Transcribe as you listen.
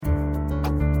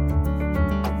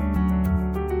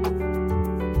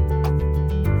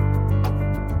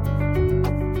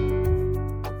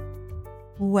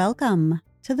Welcome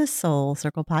to the Soul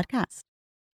Circle podcast.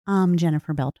 I'm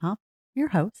Jennifer Beltoff, your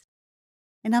host,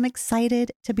 and I'm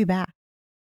excited to be back.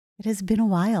 It has been a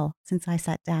while since I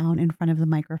sat down in front of the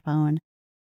microphone,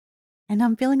 and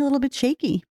I'm feeling a little bit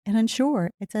shaky and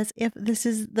unsure. It's as if this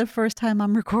is the first time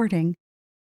I'm recording,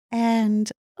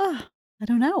 and I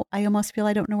don't know. I almost feel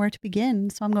I don't know where to begin,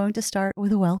 so I'm going to start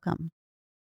with a welcome.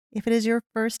 If it is your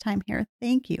first time here,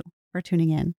 thank you for tuning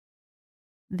in.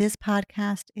 This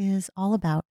podcast is all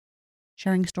about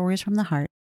sharing stories from the heart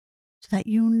so that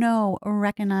you know,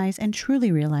 recognize, and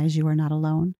truly realize you are not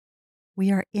alone.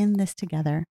 We are in this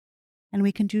together, and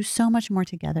we can do so much more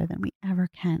together than we ever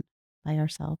can by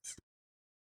ourselves.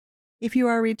 If you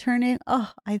are returning,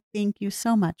 I thank you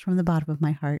so much from the bottom of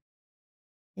my heart.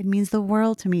 It means the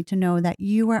world to me to know that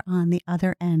you are on the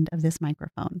other end of this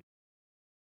microphone.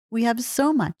 We have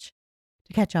so much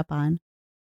to catch up on,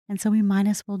 and so we might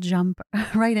as well jump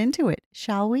right into it,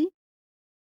 shall we?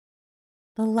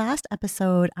 The last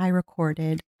episode I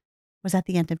recorded was at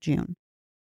the end of June.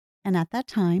 And at that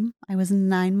time, I was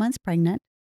 9 months pregnant,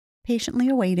 patiently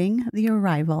awaiting the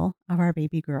arrival of our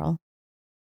baby girl.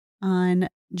 On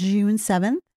June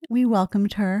 7th, we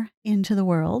welcomed her into the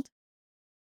world.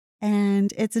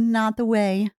 And it's not the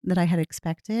way that I had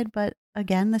expected, but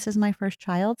again, this is my first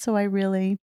child, so I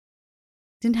really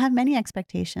didn't have many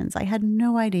expectations. I had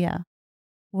no idea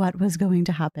what was going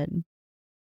to happen.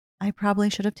 I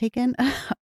probably should have taken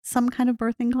some kind of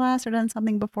birthing class or done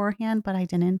something beforehand, but I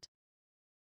didn't.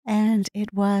 And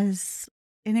it was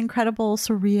an incredible,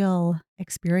 surreal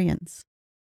experience.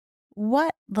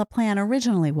 What the plan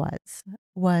originally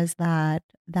was that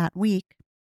week,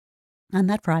 on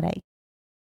that Friday,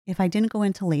 if I didn't go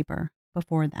into labor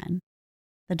before then,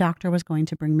 the doctor was going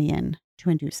to bring me in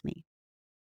to induce me.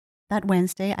 That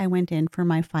Wednesday, I went in for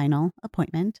my final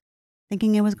appointment,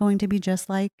 thinking it was going to be just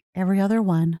like every other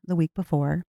one the week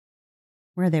before,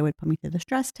 where they would put me through the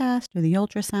stress test, do the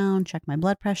ultrasound, check my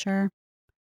blood pressure.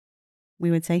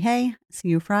 We would say, hey, see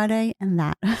you Friday, and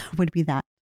that would be that.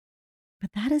 But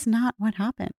that is not what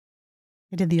happened.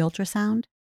 I did the ultrasound.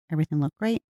 Everything looked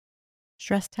great.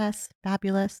 Stress tests,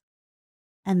 fabulous.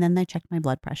 And then they checked my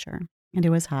blood pressure, and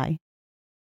it was high.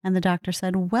 And the doctor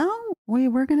said, well, we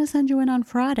were going to send you in on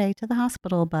Friday to the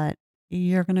hospital, but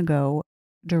you're going to go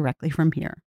directly from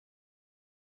here.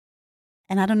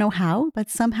 And I don't know how, but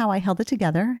somehow I held it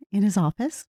together in his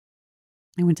office.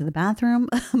 I went to the bathroom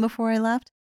before I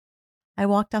left. I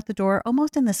walked out the door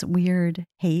almost in this weird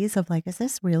haze of like, is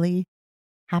this really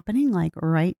happening like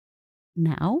right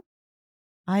now?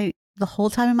 The whole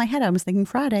time in my head, I was thinking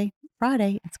Friday,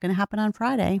 it's going to happen on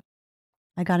Friday.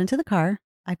 I got into the car,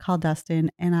 I called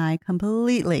Dustin, and I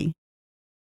completely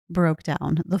broke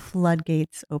down. The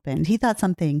floodgates opened. He thought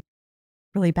something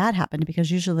really bad happened because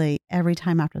usually every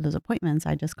time after those appointments,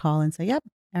 I just call and say, yep,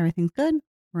 everything's good.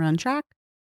 We're on track.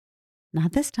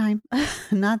 Not this time.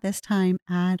 Not this time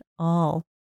at all.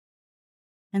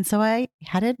 And so I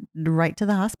headed right to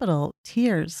the hospital,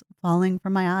 tears falling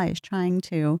from my eyes, trying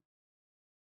to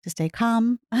stay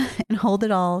calm and hold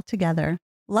it all together.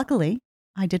 Luckily,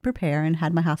 I did prepare and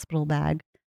had my hospital bag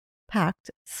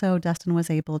packed, so Dustin was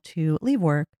able to leave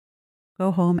work,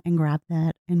 go home and grab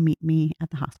that and meet me at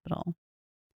the hospital.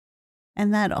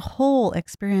 And that whole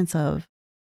experience of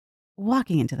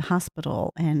walking into the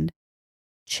hospital and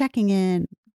checking in,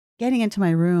 getting into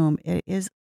my room, it is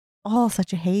all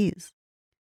such a haze.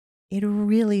 It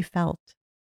really felt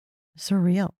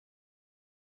surreal.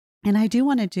 And I do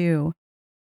want to do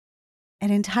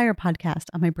an entire podcast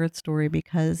on my birth story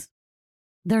because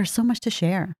there's so much to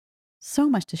share, so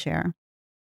much to share.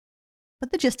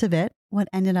 But the gist of it, what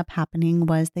ended up happening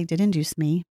was they did induce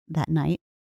me that night.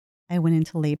 I went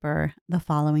into labor the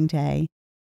following day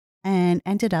and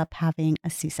ended up having a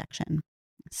C-section.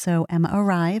 So Emma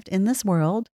arrived in this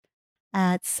world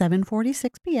at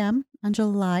 7:46 p.m. on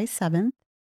July 7th.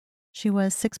 She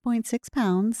was 6.6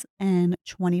 pounds and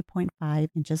 20.5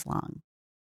 inches long.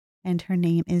 And her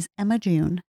name is Emma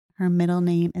June. Her middle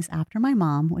name is after my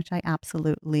mom, which I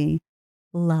absolutely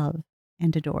love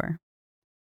and adore.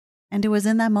 And it was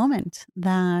in that moment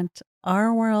that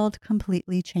our world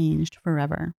completely changed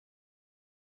forever.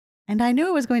 And I knew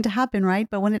it was going to happen, right?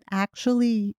 But when it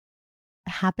actually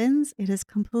happens, it is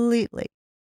completely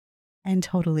and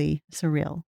totally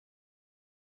surreal.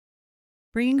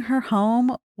 Bringing her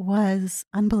home was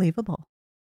unbelievable.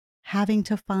 Having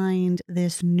to find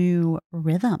this new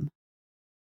rhythm.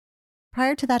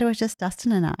 Prior to that, it was just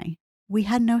Dustin and I. We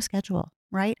had no schedule,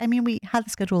 right? I mean, we had the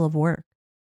schedule of work.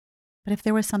 But if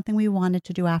there was something we wanted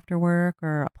to do after work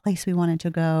or a place we wanted to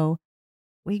go,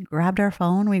 we grabbed our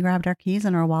phone, we grabbed our keys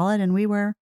and our wallet, and we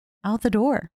were out the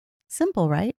door. Simple,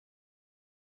 right?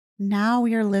 now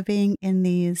we are living in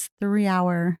these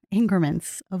 3-hour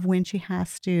increments of when she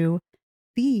has to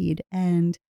feed,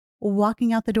 and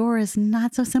walking out the door is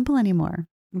not so simple anymore.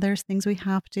 There's things we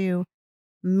have to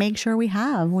make sure we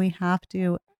have. We have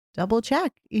to double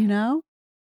check, you know?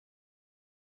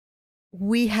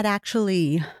 We had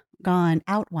actually gone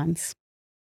out once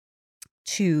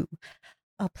to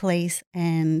a place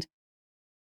and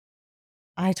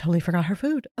I totally forgot her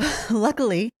food.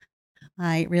 Luckily,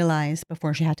 I realized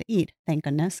before she had to eat, thank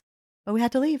goodness, but we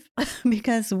had to leave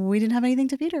because we didn't have anything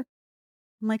to feed her.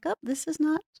 I'm like, oh, this is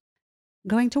not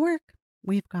going to work.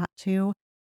 We've got to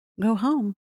go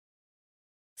home.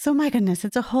 So my goodness,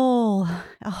 it's a whole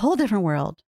different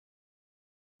world.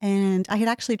 And I had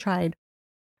actually tried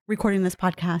recording this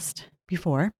podcast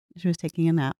before. She was taking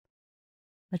a nap,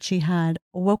 but she had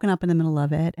woken up in the middle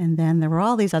of it. And then there were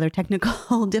all these other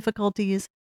technical difficulties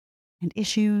and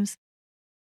issues.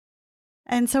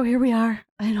 And so here we are.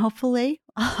 And hopefully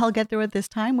I'll get through it this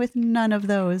time with none of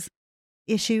those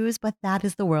issues. But that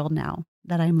is the world now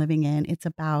that I'm living in. It's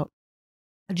about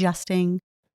adjusting,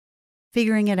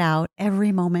 figuring it out.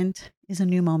 Every moment is a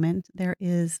new moment. There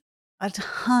is a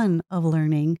ton of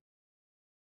learning.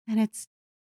 And it's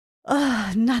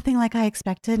nothing like I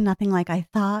expected, nothing like I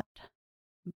thought,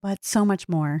 but so much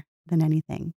more than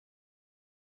anything.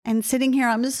 And sitting here,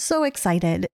 I'm just so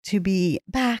excited to be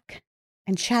back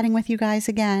and chatting with you guys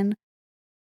again.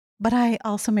 But I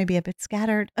also may be a bit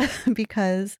scattered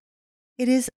because it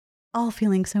is all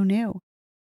feeling so new.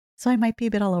 So I might be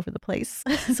a bit all over the place.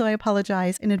 So I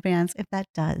apologize in advance if that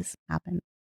does happen.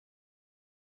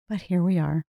 But here we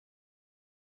are.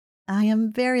 I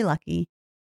am very lucky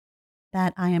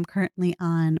that I am currently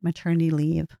on maternity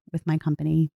leave with my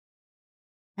company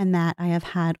and that I have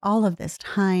had all of this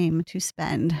time to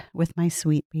spend with my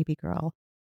sweet baby girl.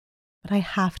 But I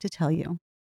have to tell you,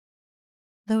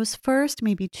 those first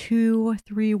maybe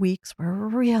 2-3 weeks were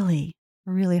really,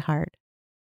 really hard.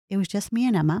 It was just me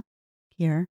and Emma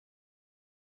here,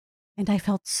 and I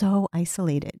felt so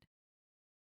isolated.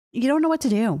 You don't know what to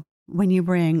do when you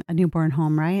bring a newborn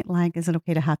home, right? Like, is it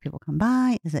okay to have people come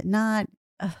by? Is it not?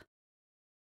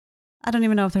 I don't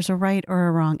even know if there's a right or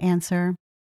a wrong answer,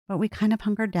 but we kind of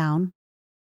hunkered down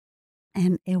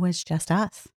and it was just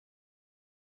us.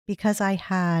 Because I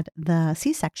had the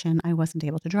C-section, I wasn't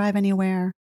able to drive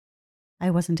anywhere.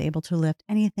 I wasn't able to lift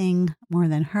anything more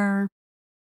than her.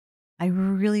 I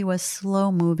really was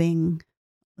slow moving,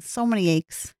 so many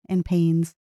aches and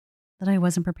pains that I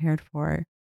wasn't prepared for.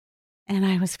 And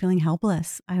I was feeling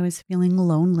helpless. I was feeling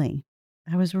lonely.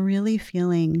 I was really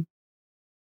feeling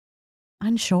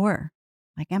unsure.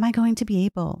 Like, am I going to be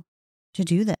able to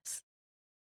do this?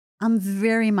 I'm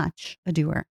very much a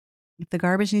doer. If the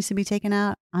garbage needs to be taken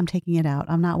out, I'm taking it out.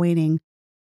 I'm not waiting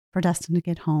for Dustin to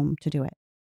get home to do it.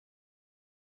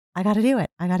 I got to do it.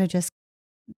 I got to just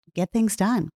get things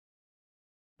done.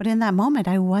 But in that moment,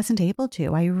 I wasn't able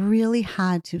to. I really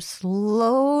had to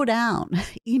slow down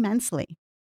immensely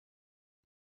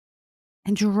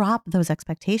and drop those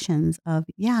expectations of,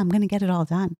 yeah, I'm going to get it all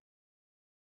done.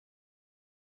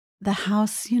 The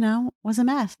house, was a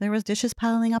mess. There was dishes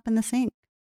piling up in the sink.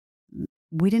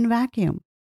 We didn't vacuum.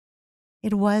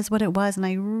 It was what it was. And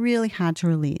I really had to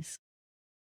release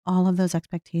all of those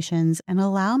expectations and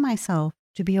allow myself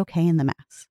to be okay in the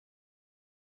mess.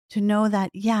 To know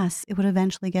that, yes, it would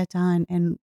eventually get done.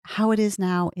 And how it is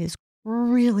now is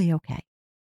really okay.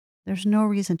 There's no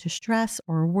reason to stress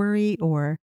or worry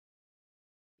or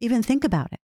even think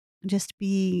about it. Just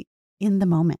be in the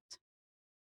moment.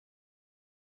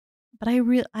 But I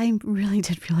really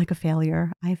did feel like a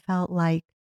failure. I felt like,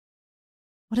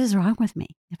 what is wrong with me?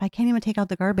 If I can't even take out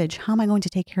the garbage, how am I going to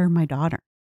take care of my daughter?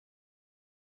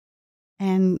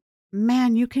 And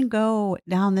man, you can go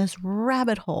down this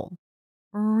rabbit hole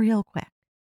real quick.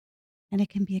 And it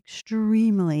can be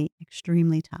extremely,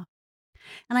 extremely tough.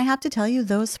 And I have to tell you,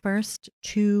 those first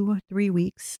 2-3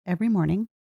 weeks every morning,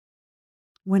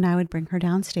 when I would bring her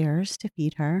downstairs to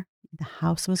feed her, the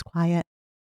house was quiet.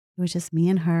 It was just me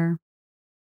and her.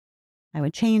 I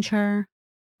would change her,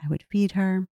 I would feed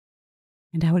her,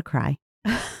 and I would cry.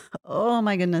 Oh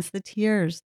my goodness, the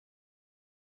tears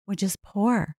would just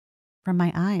pour from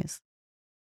my eyes.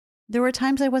 There were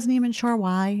times I wasn't even sure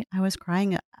why I was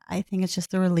crying. I think it's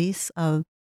just the release of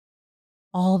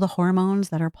all the hormones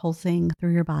that are pulsing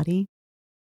through your body.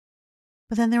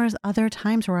 But then there was other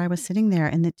times where I was sitting there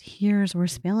and the tears were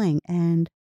spilling and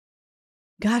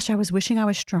gosh, I was wishing I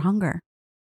was stronger.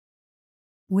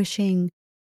 Wishing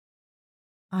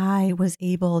I was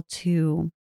able to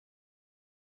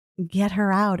get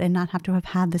her out and not have to have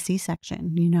had the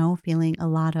C-section, feeling a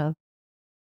lot of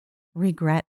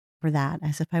regret for that,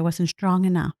 as if I wasn't strong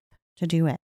enough to do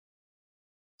it.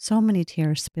 So many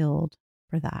tears spilled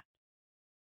for that.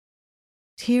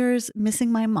 Tears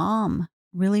missing my mom,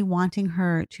 really wanting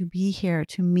her to be here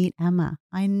to meet Emma.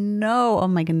 I know, oh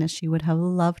my goodness, she would have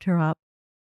loved her up.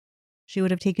 She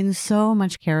would have taken so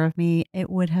much care of me. It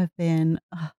would have been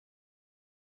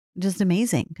just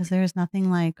amazing because there's nothing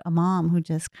like a mom who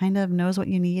just kind of knows what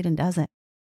you need and does it.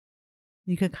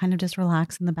 You could kind of just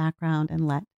relax in the background and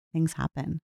let things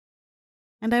happen.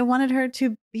 And I wanted her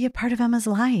to be a part of Emma's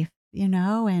life,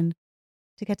 and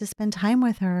to get to spend time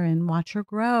with her and watch her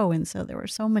grow. And so there were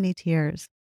so many tears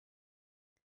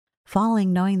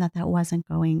falling, knowing that that wasn't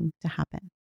going to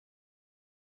happen.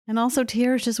 And also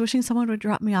tears just wishing someone would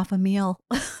drop me off a meal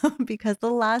because the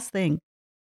last thing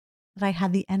that I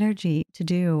had the energy to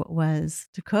do was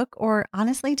to cook or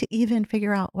honestly to even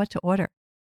figure out what to order.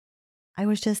 I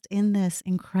was just in this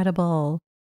incredible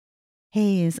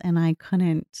haze and I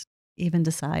couldn't even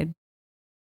decide.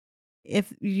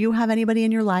 If you have anybody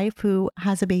in your life who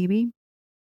has a baby,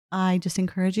 I just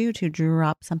encourage you to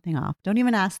drop something off. Don't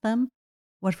even ask them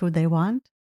what food they want.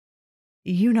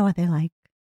 You know what they like.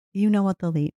 You know what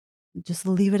they'll eat. Just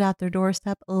leave it at their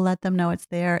doorstep. Let them know it's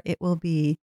there. It will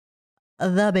be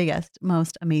the biggest,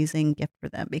 most amazing gift for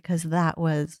them because that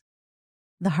was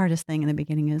the hardest thing in the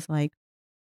beginning is like,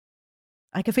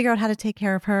 I could figure out how to take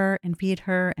care of her and feed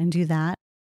her and do that.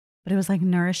 But it was like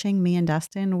nourishing me and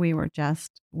Dustin. We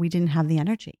didn't have the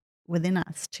energy within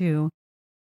us to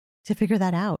figure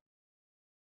that out.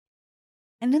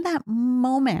 And in that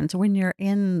moment when you're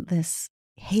in this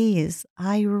haze,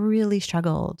 I really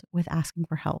struggled with asking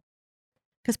for help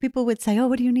because people would say, "Oh,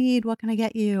 what do you need? What can I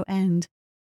get you?" And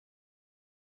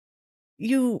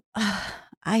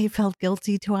I felt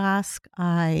guilty to ask.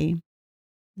 I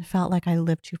felt like I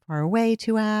lived too far away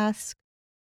to ask.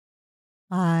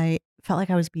 I felt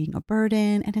like I was being a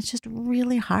burden, and it's just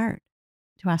really hard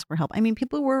to ask for help. I mean,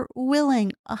 people were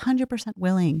willing, 100%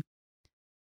 willing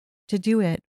to do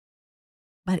it,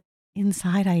 but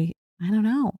inside, I don't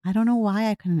know. I don't know why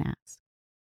I couldn't ask.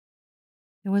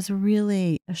 It was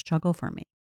really a struggle for me,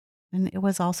 and it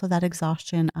was also that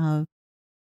exhaustion of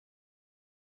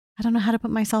I don't know how to put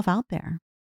myself out there.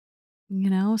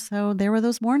 So there were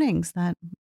those mornings that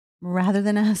rather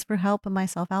than ask for help and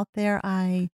myself out there,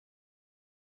 I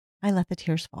let the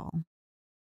tears fall.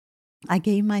 I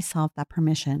gave myself that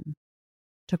permission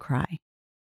to cry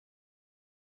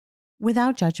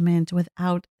without judgment,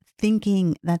 without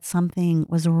thinking that something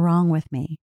was wrong with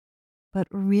me, but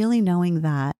really knowing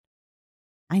that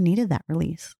I needed that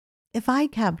release. If I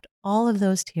kept all of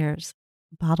those tears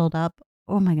bottled up,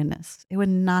 oh my goodness, it would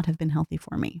not have been healthy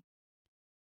for me.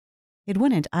 It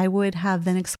wouldn't. I would have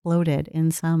then exploded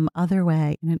in some other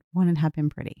way and it wouldn't have been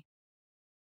pretty.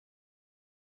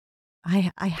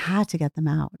 I had to get them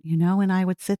out, and I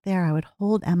would sit there, I would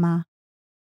hold Emma,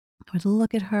 I would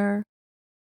look at her,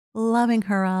 loving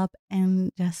her up,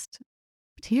 and just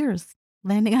tears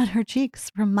landing on her cheeks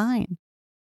from mine.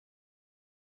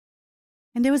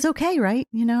 And it was okay, right?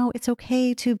 It's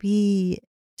okay to be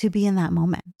in that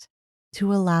moment,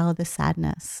 to allow the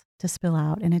sadness to spill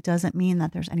out. And it doesn't mean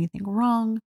that there's anything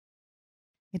wrong.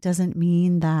 It doesn't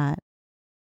mean that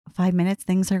 5 minutes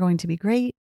things are going to be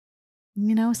great.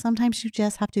 Sometimes you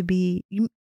just have to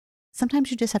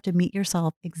sometimes you just have to meet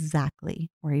yourself exactly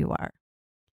where you are.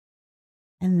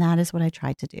 And that is what I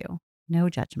tried to do. No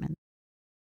judgment.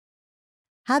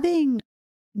 Having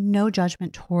no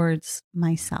judgment towards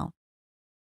myself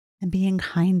and being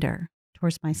kinder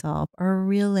towards myself are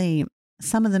really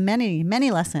some of the many, many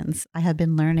lessons I have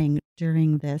been learning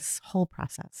during this whole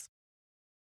process.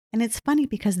 And it's funny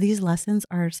because these lessons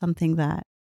are something that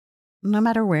no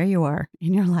matter where you are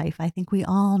in your life, I think we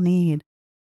all need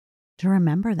to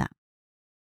remember them.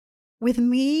 With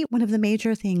me, one of the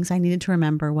major things I needed to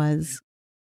remember was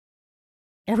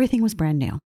everything was brand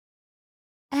new.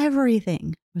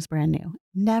 Everything was brand new.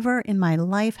 Never in my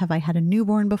life have I had a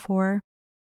newborn before.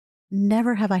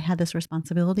 Never have I had this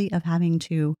responsibility of having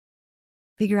to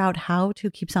figure out how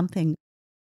to keep something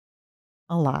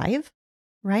alive,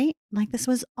 right? Like this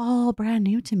was all brand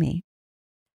new to me.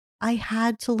 I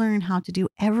had to learn how to do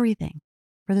everything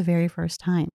for the very first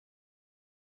time.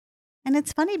 And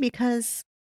it's funny because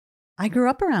I grew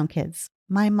up around kids.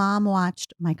 My mom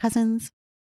watched my cousins.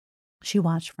 She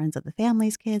watched friends of the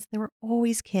family's kids. There were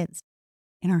always kids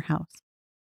in our house.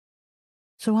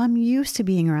 So I'm used to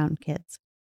being around kids.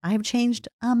 I've changed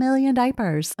a million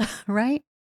diapers, right?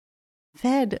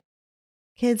 Fed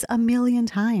kids a million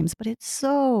times, but it's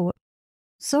so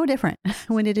different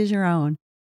when it is your own.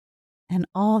 And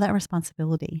all that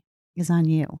responsibility is on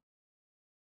you.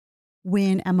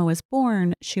 When Emma was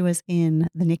born, she was in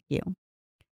the NICU.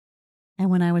 And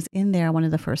when I was in there one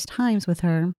of the first times with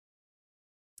her,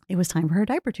 it was time for her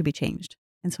diaper to be changed.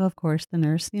 And so, of course, the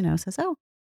nurse, says, "Oh,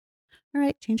 all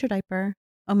right, change your diaper."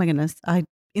 Oh my goodness. I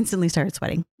instantly started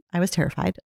sweating. I was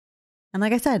terrified. And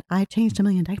like I said, I've changed a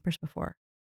million diapers before,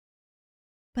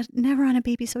 but never on a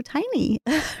baby so tiny,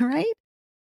 right?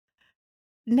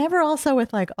 Never also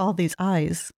with like all these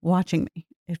eyes watching me.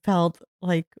 It felt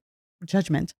like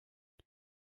judgment.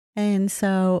 And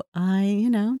so I,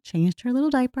 changed her little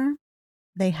diaper.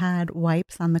 They had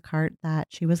wipes on the cart that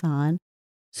she was on.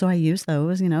 So I used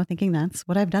those, thinking that's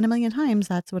what I've done a million times.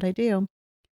 That's what I do.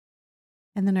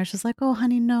 And the nurse was like, "Oh,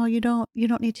 honey, no, you don't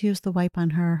need to use the wipe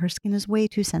on her. Her skin is way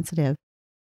too sensitive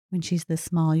when she's this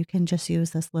small. You can just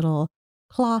use this little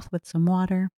cloth with some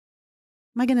water."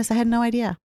 My goodness, I had no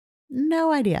idea.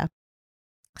 No idea.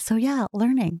 So yeah,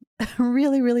 learning,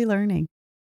 really, really learning.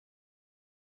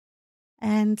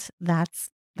 And that's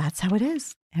how it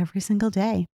is every single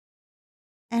day.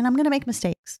 And I'm going to make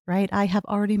mistakes, right? I have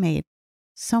already made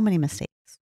so many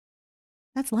mistakes.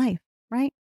 That's life,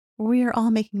 right? We are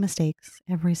all making mistakes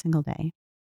every single day.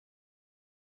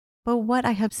 But what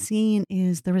I have seen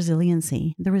is the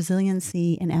resiliency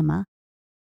in Emma,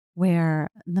 where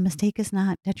the mistake is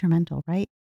not detrimental, right?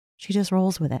 She just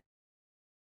rolls with it.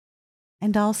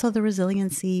 And also the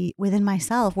resiliency within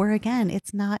myself, where again,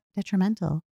 it's not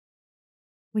detrimental.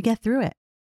 We get through it.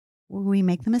 We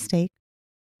make the mistake,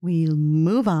 we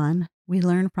move on, we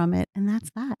learn from it, and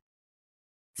that's that.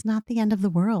 It's not the end of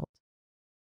the world.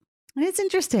 And it's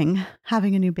interesting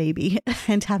having a new baby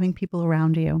and having people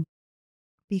around you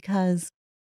because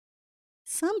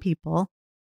some people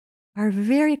are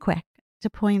very quick to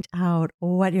point out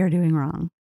what you're doing wrong.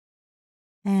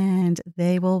 And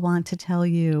they will want to tell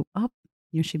you, "Oh,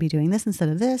 you should be doing this instead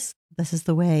of this. This is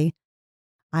the way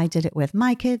I did it with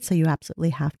my kids. So you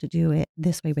absolutely have to do it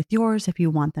this way with yours if you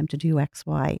want them to do X,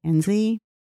 Y, and Z."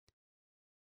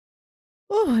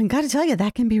 Oh, and got to tell you,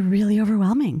 that can be really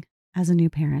overwhelming as a new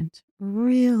parent.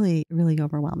 Really, really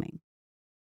overwhelming.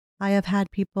 I have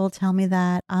had people tell me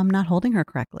that I'm not holding her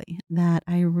correctly, that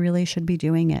I really should be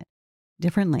doing it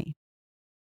differently.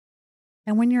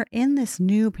 And when you're in this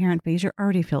new parent phase, you're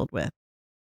already filled with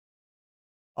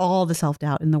all the self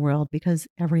doubt in the world because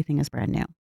everything is brand new.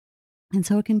 And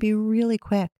so it can be really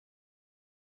quick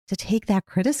to take that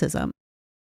criticism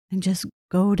and just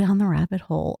go down the rabbit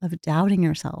hole of doubting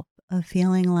yourself, of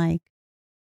feeling like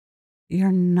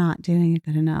you're not doing it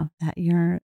good enough, that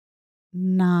you're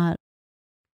not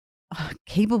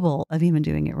capable of even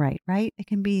doing it right, right? It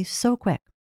can be so quick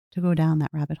to go down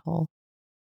that rabbit hole.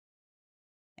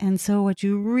 And so, what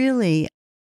you really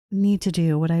need to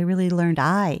do, what I really learned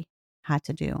I had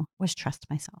to do, was trust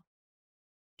myself,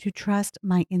 to trust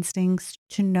my instincts,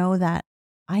 to know that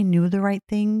I knew the right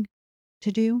thing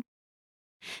to do.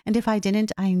 And if I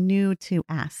didn't, I knew to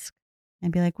ask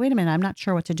and be like, "Wait a minute, I'm not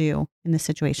sure what to do in this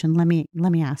situation. Let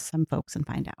me ask some folks and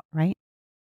find out," right?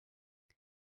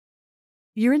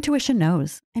 Your intuition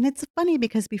knows. And it's funny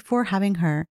because before having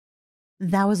her,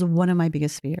 that was one of my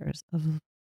biggest fears of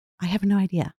I have no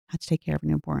idea how to take care of a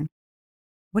newborn.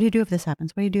 What do you do if this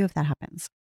happens? What do you do if that happens?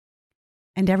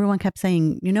 And everyone kept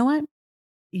saying, "You know what?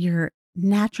 Your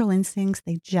natural instincts,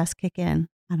 they just kick in.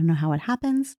 I don't know how it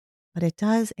happens, but it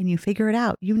does. And you figure it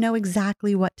out. You know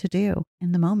exactly what to do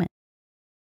in the moment."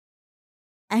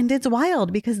 And it's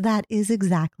wild because that is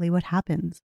exactly what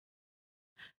happens.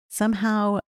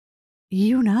 Somehow,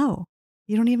 you know,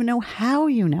 you don't even know how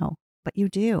you know, but you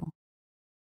do.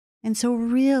 And so,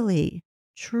 really,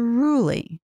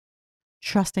 truly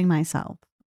trusting myself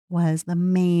was the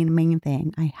main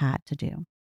thing I had to do.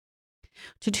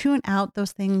 To tune out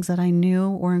those things that I knew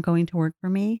weren't going to work for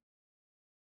me,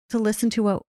 to listen to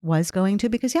what was going to,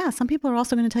 because yeah, some people are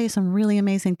also going to tell you some really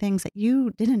amazing things that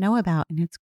you didn't know about. And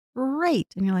it's great.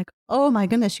 And you're like, "Oh my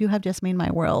goodness, you have just made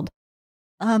my world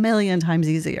a million times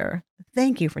easier.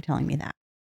 Thank you for telling me that."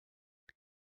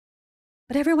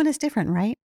 But everyone is different,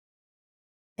 right?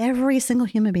 Every single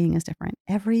human being is different.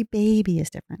 Every baby is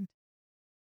different.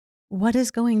 What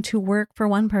is going to work for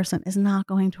one person is not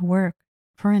going to work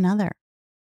for another.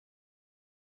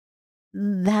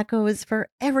 That goes for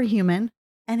every human,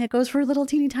 and it goes for little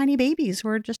teeny tiny babies who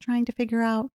are just trying to figure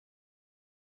out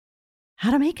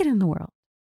how to make it in the world.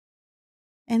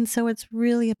 And so it's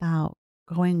really about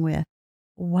going with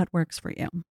what works for you.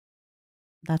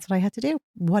 That's what I had to do.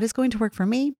 What is going to work for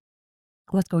me?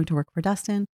 What's going to work for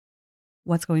Dustin?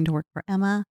 What's going to work for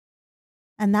Emma?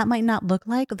 And that might not look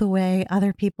like the way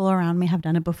other people around me have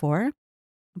done it before.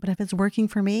 But if it's working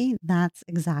for me, that's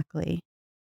exactly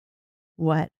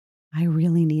what I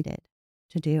really needed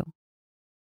to do.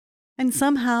 And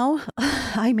somehow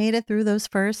I made it through those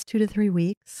first 2 to 3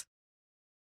 weeks.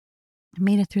 I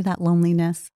made it through that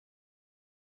loneliness.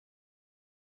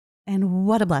 And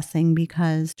what a blessing,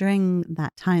 because during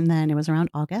that time then, it was around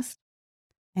August,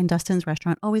 and Dustin's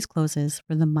restaurant always closes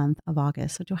for the month of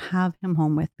August. So to have him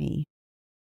home with me,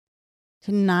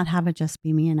 to not have it just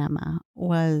be me and Emma,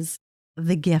 was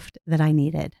the gift that I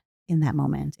needed in that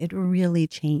moment. It really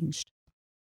changed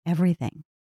everything.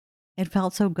 It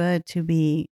felt so good to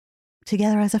be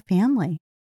together as a family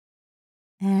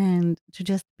and to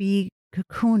just be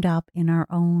cocooned up in our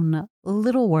own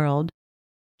little world,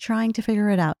 trying to figure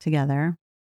it out together.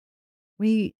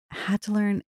 We had to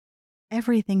learn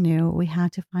everything new. We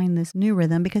had to find this new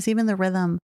rhythm, because even the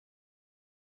rhythm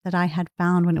that I had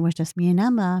found when it was just me and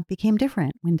Emma became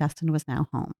different when Dustin was now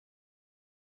home.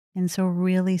 And so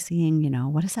really seeing,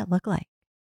 what does that look like?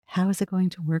 How is it going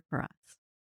to work for us?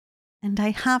 And I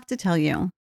have to tell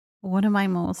you, one of my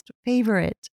most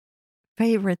favorite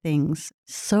things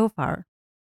so far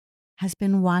has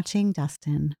been watching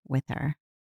Dustin with her.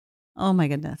 Oh my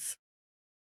goodness.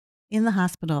 In the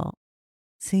hospital,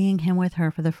 seeing him with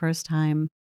her for the first time,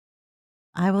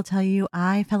 I will tell you,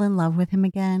 I fell in love with him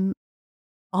again,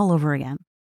 all over again.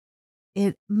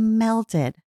 It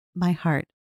melted my heart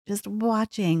just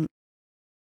watching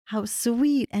how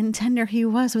sweet and tender he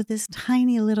was with this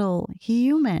tiny little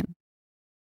human.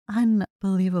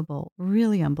 Unbelievable,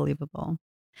 really unbelievable.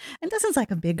 And Dustin's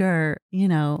like a bigger,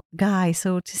 guy.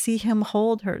 So to see him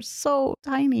hold her so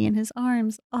tiny in his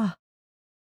arms, oh,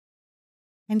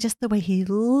 and just the way he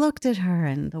looked at her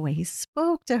and the way he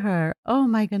spoke to her, oh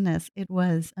my goodness, it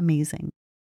was amazing.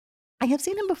 I have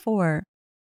seen him before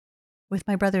with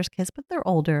my brother's kids, but they're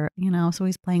older, so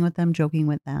he's playing with them, joking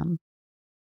with them.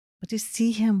 But to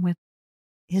see him with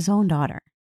his own daughter,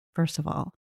 first of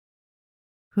all,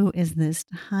 who is this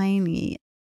tiny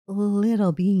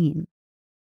little being,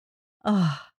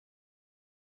 oh,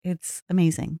 it's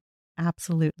amazing.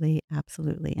 Absolutely,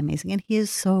 absolutely amazing. And he is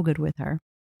so good with her.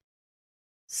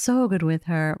 So good with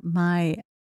her. My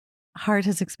heart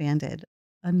has expanded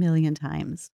a million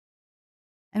times.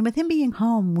 And with him being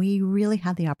home, we really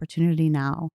had the opportunity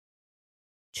now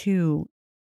to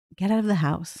get out of the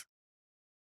house.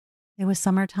 It was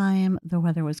summertime. The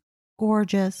weather was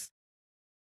gorgeous.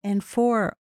 And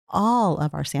for all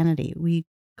of our sanity, we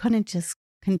couldn't just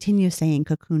continue staying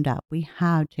cocooned up. We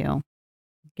had to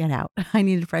get out. I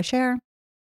needed fresh air.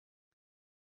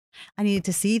 I needed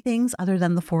to see things other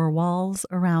than the four walls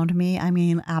around me. I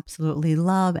mean, absolutely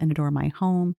love and adore my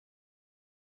home.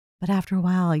 But after a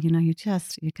while, you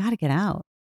got to get out.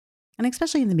 And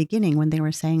especially in the beginning when they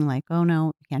were saying like, oh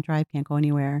no, you can't drive, can't go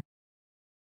anywhere.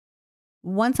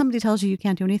 Once somebody tells you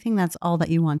can't do anything, that's all that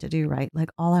you want to do, right?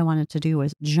 Like all I wanted to do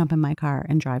was jump in my car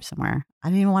and drive somewhere. I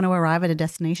didn't even want to arrive at a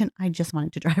destination. I just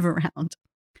wanted to drive around.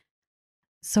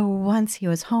 So once he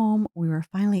was home, we were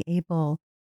finally able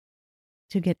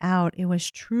to get out. It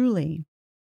was truly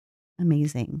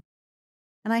amazing.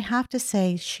 And I have to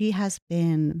say, she has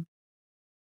been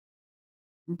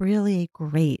really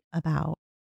great about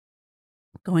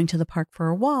going to the park for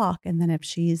a walk. And then if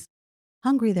she's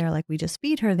hungry there, like we just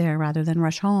feed her there rather than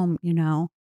rush home,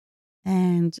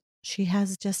 And she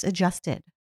has just adjusted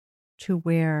to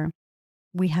where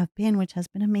we have been, which has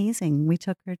been amazing. We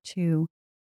took her to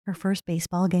her first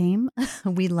baseball game.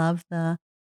 We love the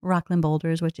Rockland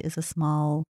Boulders, which is a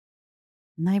small,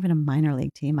 not even a minor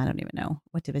league team. I don't even know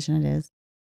what division it is.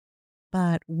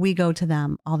 But we go to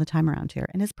them all the time around here.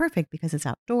 And it's perfect because it's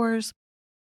outdoors.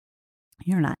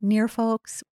 You're not near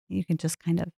folks. You can just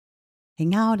kind of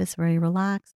hang out. It's very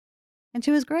relaxed. And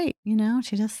she was great.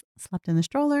 She just slept in the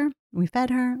stroller. We fed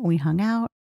her. We hung out.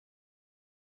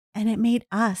 And it made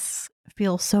us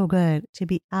feel so good to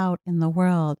be out in the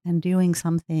world and doing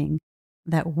something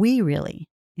that we really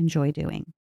enjoy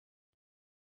doing.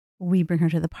 We bring her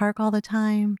to the park all the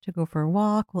time to go for a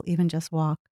walk. We'll even just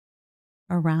walk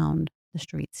around the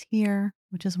streets here,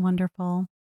 which is wonderful.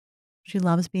 She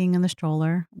loves being in the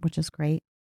stroller, which is great.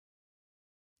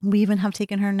 We even have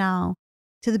taken her now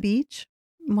to the beach.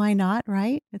 Why not,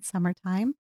 right? It's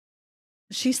summertime.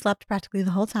 She slept practically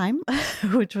the whole time,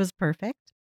 which was perfect.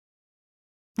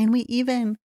 And we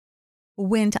even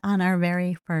went on our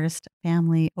very first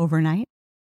family overnight.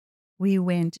 We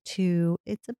went to,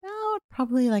 it's about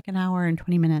probably like an hour and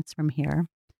 20 minutes from here,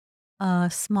 a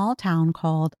small town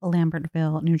called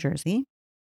Lambertville, New Jersey.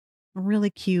 A really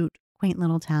cute, quaint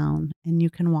little town. And you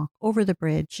can walk over the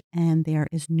bridge, and there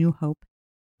is New Hope,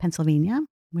 Pennsylvania,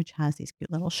 which has these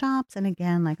cute little shops. And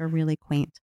again, like a really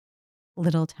quaint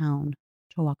little town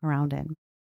to walk around in.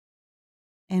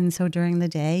 And so during the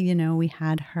day, we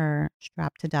had her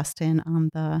strapped to Dustin on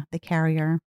the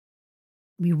carrier.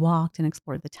 We walked and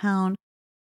explored the town.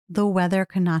 The weather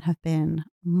could not have been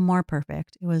more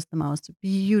perfect. It was the most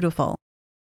beautiful,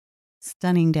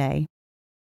 stunning day.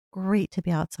 Great to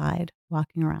be outside,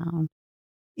 walking around.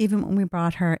 Even when we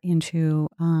brought her into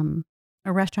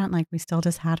a restaurant, like we still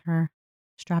just had her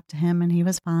strapped to him and he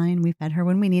was fine. We fed her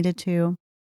when we needed to.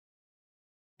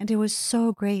 And it was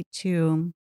so great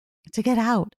to get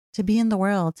out, to be in the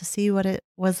world, to see what it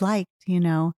was like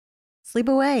to, sleep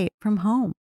away from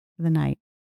home for the night.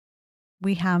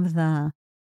 We have the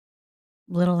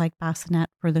little like bassinet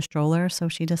for the stroller. So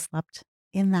she just slept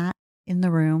in that in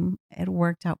the room. It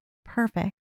worked out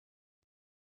perfect.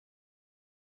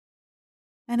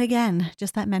 And again,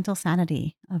 just that mental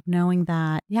sanity of knowing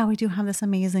that, yeah, we do have this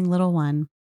amazing little one,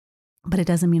 but it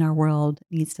doesn't mean our world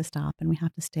needs to stop and we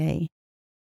have to stay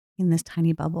in this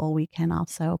tiny bubble. We can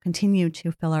also continue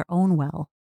to fill our own well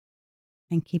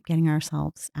and keep getting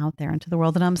ourselves out there into the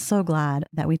world. And I'm so glad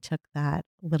that we took that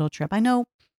little trip. I know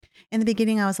in the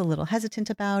beginning, I was a little hesitant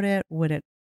about it. Would it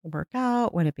work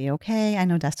out? Would it be okay? I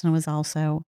know Dustin was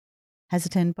also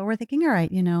hesitant, but we're thinking, all right,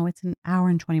 it's an hour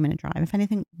and 20-minute drive. If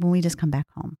anything, when we just come back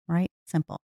home, right?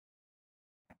 Simple.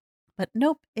 But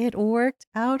nope, it worked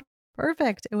out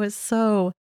perfect. It was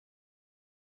so,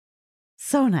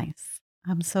 so nice.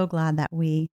 I'm so glad that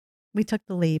we took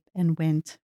the leap and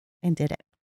went and did it.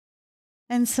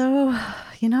 And so,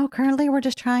 currently we're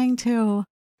just trying to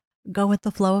go with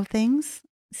the flow of things,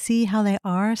 see how they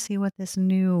are, see what this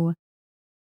new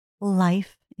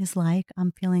life is like.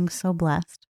 I'm feeling so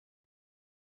blessed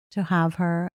to have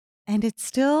her. And it's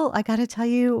still, I got to tell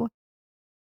you,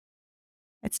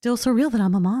 it's still surreal that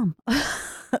I'm a mom.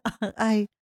 I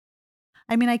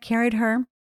carried her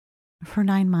for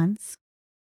 9 months.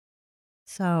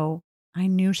 So I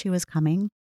knew she was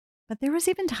coming. But there was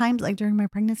even times like during my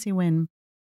pregnancy when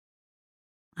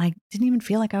I didn't even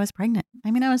feel like I was pregnant.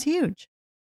 I was huge.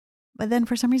 But then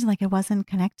for some reason, like it wasn't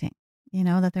connecting,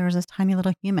 that there was this tiny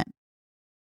little human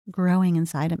growing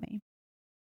inside of me.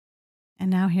 And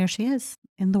now here she is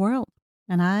in the world.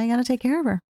 And I got to take care of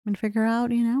her and figure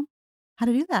out, how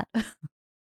to do that.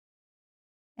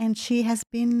 And she has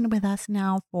been with us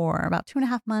now for about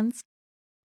 2.5 months,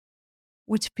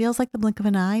 which feels like the blink of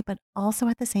an eye, but also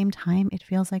at the same time, it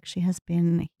feels like she has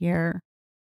been here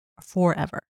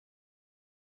forever.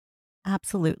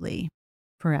 Absolutely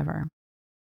forever.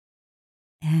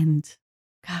 And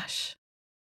gosh,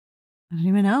 I don't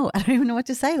even know. I don't even know what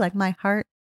to say. Like my heart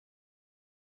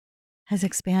has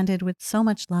expanded with so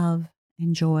much love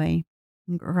and joy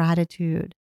and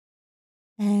gratitude.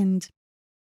 And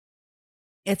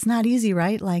it's not easy,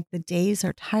 right? Like the days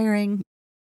are tiring,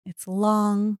 it's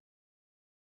long,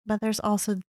 but there's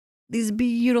also these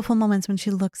beautiful moments when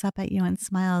she looks up at you and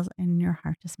smiles and your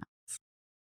heart just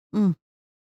melts.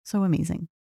 So amazing.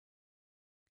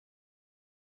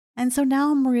 And so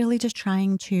now I'm really just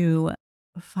trying to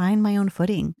find my own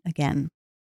footing again.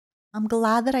 I'm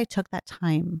glad that I took that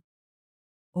time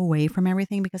away from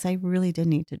everything because I really did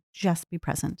need to just be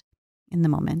present in the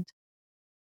moment.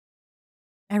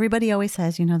 Everybody always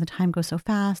says, the time goes so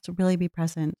fast, to really be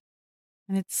present.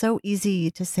 And it's so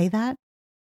easy to say that.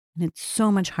 And it's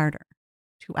so much harder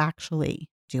to actually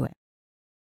do it.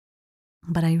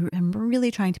 But I am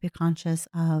really trying to be conscious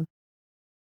of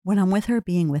when I'm with her,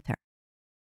 being with her,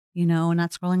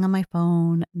 not scrolling on my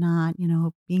phone, not,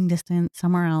 being distant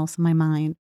somewhere else in my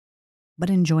mind, but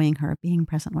enjoying her, being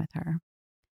present with her.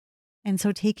 And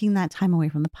so taking that time away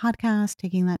from the podcast,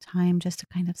 taking that time just to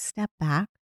kind of step back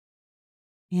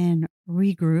and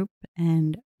regroup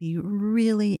and be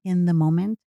really in the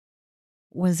moment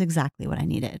was exactly what I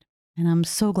needed. And I'm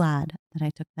so glad that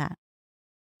I took that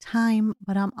time,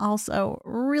 but I'm also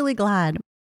really glad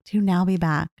to now be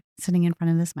back sitting in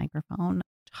front of this microphone,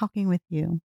 talking with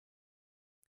you.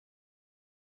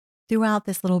 Throughout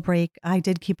this little break, I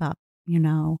did keep up,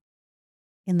 in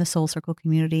the Soul Circle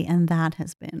community, and that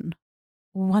has been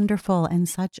wonderful and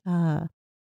such a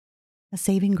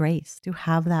saving grace to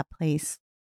have that place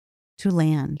to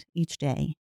land each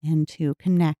day and to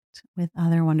connect with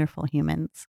other wonderful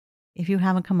humans. If you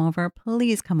haven't come over,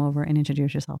 please come over and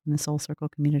introduce yourself in the Soul Circle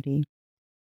community.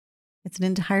 It's an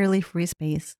entirely free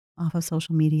space off of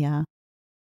social media.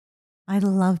 I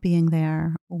love being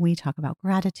there. We talk about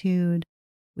gratitude.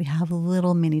 We have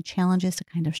little mini challenges to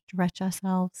kind of stretch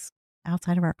ourselves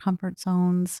outside of our comfort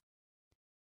zones.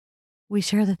 We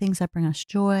share the things that bring us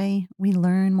joy. We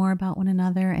learn more about one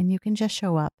another, and you can just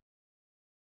show up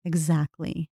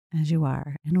exactly as you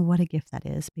are. And what a gift that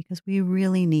is, because we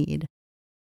really need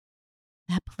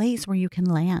that place where you can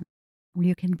land, where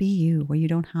you can be you, where you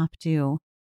don't have to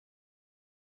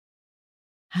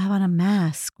have on a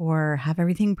mask or have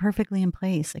everything perfectly in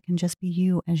place. It can just be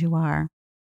you as you are.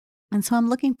 And so I'm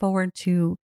looking forward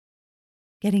to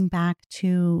getting back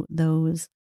to those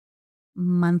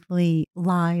monthly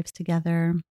lives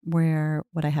together, where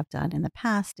what I have done in the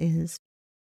past is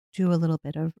do a little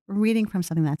bit of reading from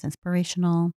something that's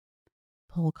inspirational,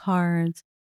 pull cards,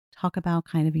 talk about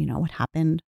kind of, what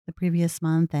happened the previous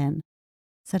month and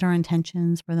set our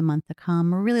intentions for the month to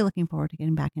come. We're really looking forward to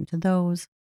getting back into those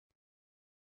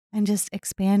and just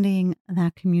expanding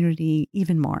that community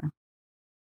even more.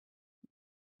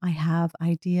 I have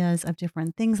ideas of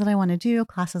different things that I want to do,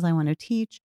 classes I want to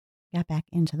teach, get back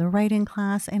into the writing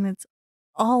class, and it's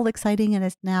all exciting. And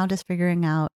it's now just figuring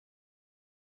out,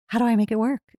 how do I make it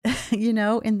work,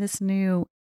 in this new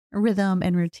rhythm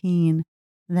and routine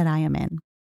that I am in.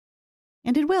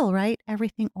 And it will, right?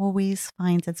 Everything always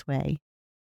finds its way.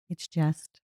 It's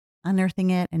just unearthing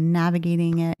it and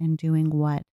navigating it and doing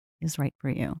what is right for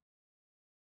you.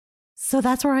 So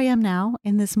that's where I am now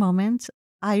in this moment.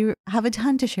 I have a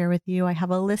ton to share with you. I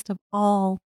have a list of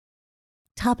all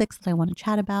topics that I want to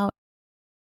chat about.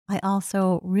 I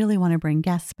also really want to bring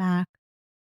guests back.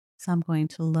 So I'm going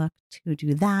to look to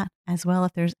do that as well.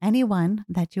 If there's anyone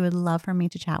that you would love for me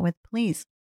to chat with, please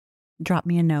drop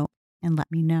me a note and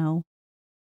let me know.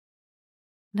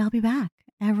 And I'll be back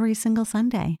every single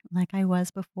Sunday like I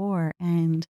was before.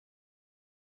 And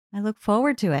I look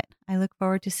forward to it. I look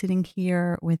forward to sitting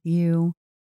here with you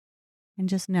and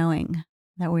just knowing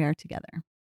that we are together.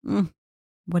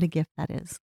 What a gift that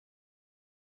is.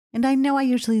 And I know I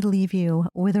usually leave you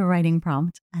with a writing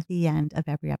prompt at the end of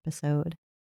every episode.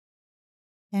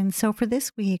 And so for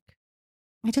this week,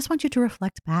 I just want you to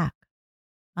reflect back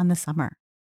on the summer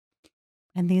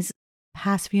and these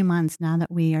past few months now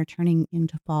that we are turning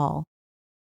into fall.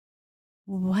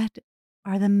 What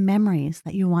are the memories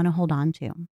that you want to hold on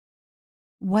to?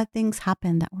 What things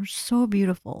happened that were so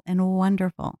beautiful and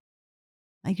wonderful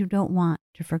that you don't want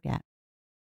to forget?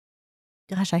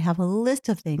 Gosh, I have a list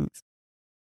of things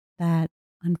that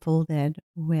unfolded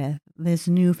with this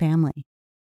new family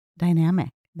dynamic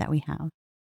that we have.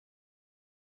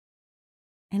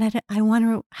 And I want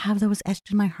to have those etched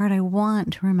in my heart. I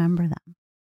want to remember them,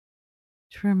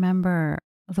 to remember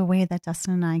the way that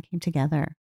Dustin and I came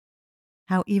together,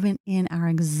 how even in our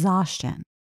exhaustion,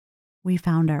 we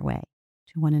found our way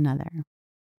to one another.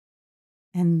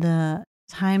 And the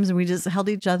times we just held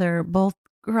each other both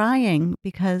crying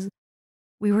because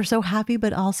we were so happy,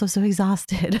 but also so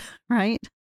exhausted, right?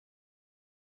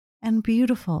 And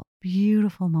beautiful,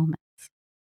 beautiful moments.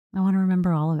 I want to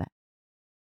remember all of it.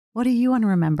 What do you want to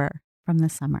remember from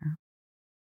this summer?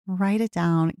 Write it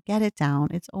down, get it down.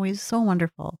 It's always so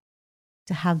wonderful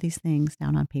to have these things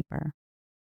down on paper.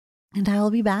 And I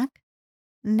will be back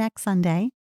next Sunday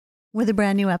with a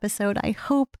brand new episode. I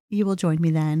hope you will join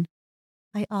me then.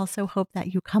 I also hope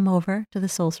that you come over to the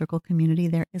Soul Circle community.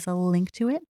 There is a link to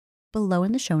it below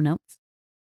in the show notes.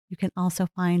 You can also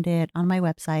find it on my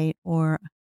website or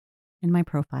in my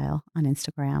profile on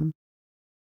Instagram.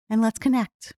 And let's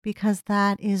connect, because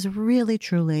that is really,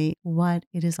 truly what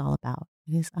it is all about.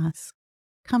 It is us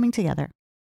coming together.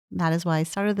 That is why I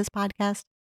started this podcast,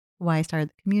 why I started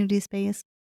the community space,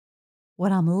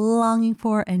 what I'm longing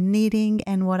for and needing,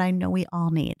 and what I know we all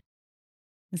need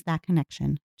is that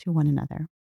connection to one another.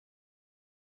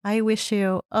 I wish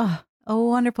you a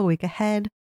wonderful week ahead.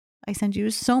 I send you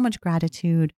so much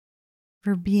gratitude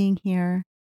for being here,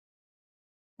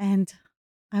 and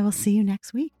I will see you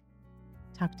next week.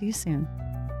 Talk to you soon.